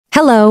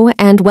Hello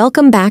and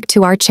welcome back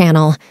to our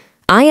channel.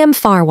 I am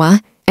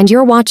Farwa and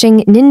you're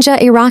watching Ninja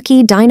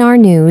Iraqi Dinar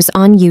News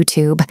on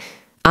YouTube.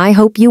 I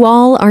hope you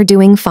all are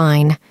doing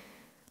fine.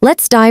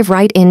 Let's dive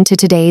right into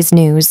today's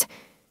news.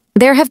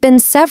 There have been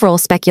several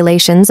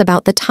speculations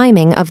about the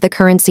timing of the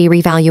currency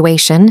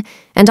revaluation,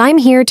 and I'm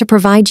here to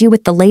provide you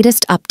with the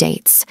latest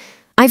updates.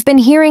 I've been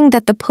hearing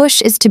that the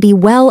push is to be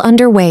well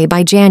underway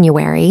by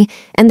January,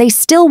 and they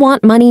still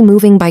want money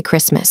moving by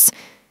Christmas.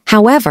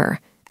 However,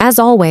 as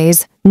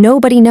always,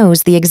 nobody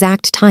knows the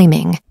exact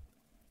timing.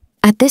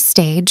 At this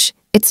stage,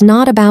 it's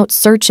not about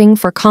searching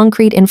for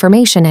concrete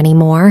information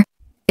anymore.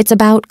 It's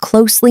about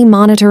closely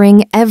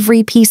monitoring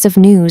every piece of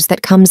news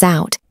that comes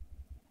out.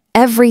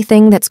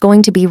 Everything that's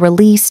going to be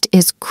released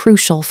is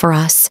crucial for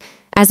us,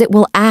 as it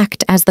will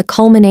act as the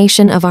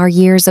culmination of our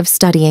years of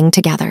studying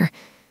together.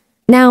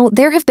 Now,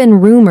 there have been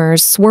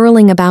rumors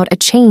swirling about a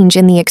change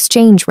in the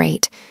exchange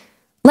rate.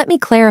 Let me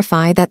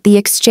clarify that the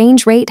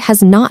exchange rate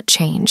has not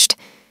changed.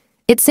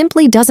 It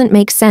simply doesn't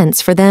make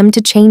sense for them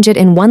to change it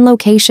in one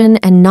location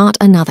and not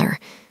another.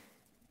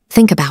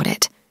 Think about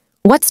it.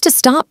 What's to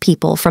stop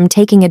people from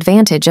taking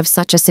advantage of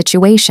such a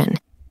situation?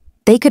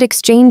 They could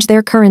exchange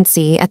their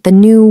currency at the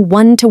new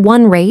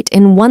 1-to-1 rate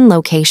in one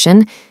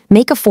location,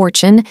 make a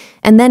fortune,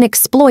 and then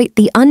exploit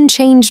the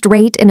unchanged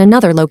rate in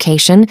another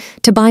location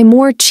to buy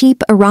more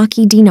cheap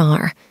Iraqi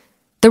dinar.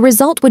 The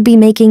result would be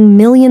making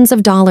millions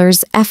of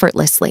dollars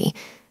effortlessly.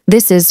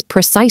 This is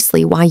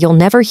precisely why you'll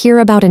never hear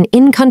about an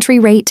in-country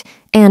rate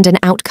and an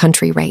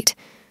out-country rate.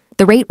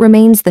 The rate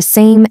remains the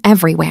same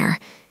everywhere.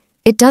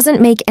 It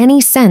doesn't make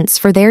any sense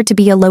for there to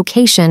be a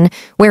location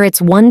where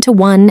it's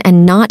 1-to-1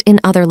 and not in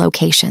other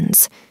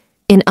locations.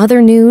 In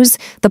other news,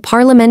 the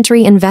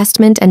Parliamentary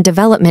Investment and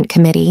Development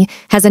Committee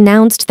has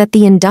announced that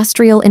the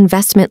Industrial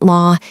Investment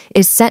Law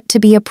is set to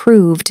be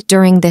approved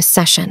during this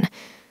session.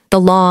 The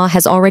law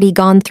has already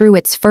gone through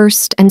its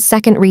first and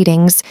second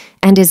readings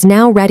and is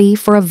now ready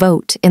for a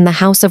vote in the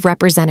House of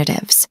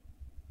Representatives.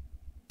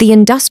 The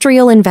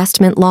Industrial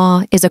Investment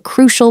Law is a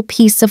crucial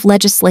piece of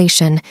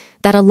legislation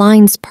that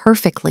aligns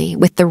perfectly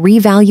with the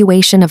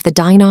revaluation of the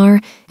dinar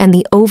and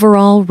the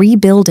overall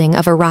rebuilding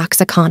of Iraq's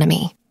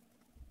economy.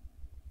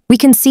 We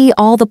can see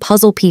all the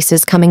puzzle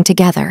pieces coming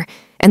together,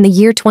 and the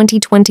year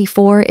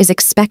 2024 is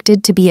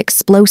expected to be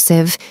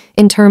explosive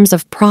in terms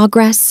of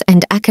progress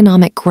and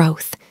economic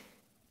growth.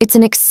 It's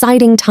an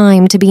exciting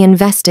time to be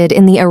invested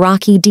in the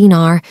Iraqi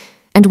dinar,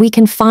 and we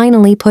can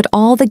finally put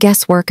all the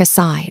guesswork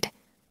aside.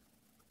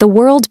 The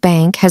World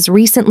Bank has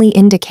recently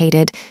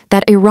indicated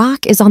that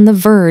Iraq is on the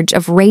verge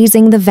of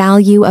raising the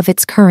value of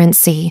its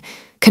currency,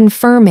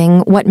 confirming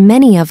what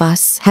many of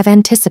us have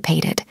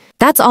anticipated.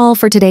 That's all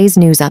for today's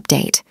news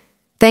update.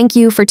 Thank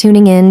you for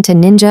tuning in to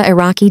Ninja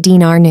Iraqi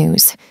Dinar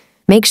News.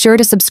 Make sure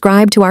to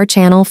subscribe to our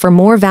channel for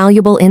more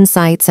valuable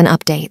insights and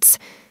updates.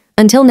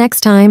 Until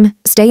next time,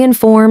 stay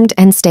informed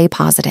and stay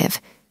positive.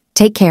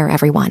 Take care,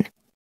 everyone.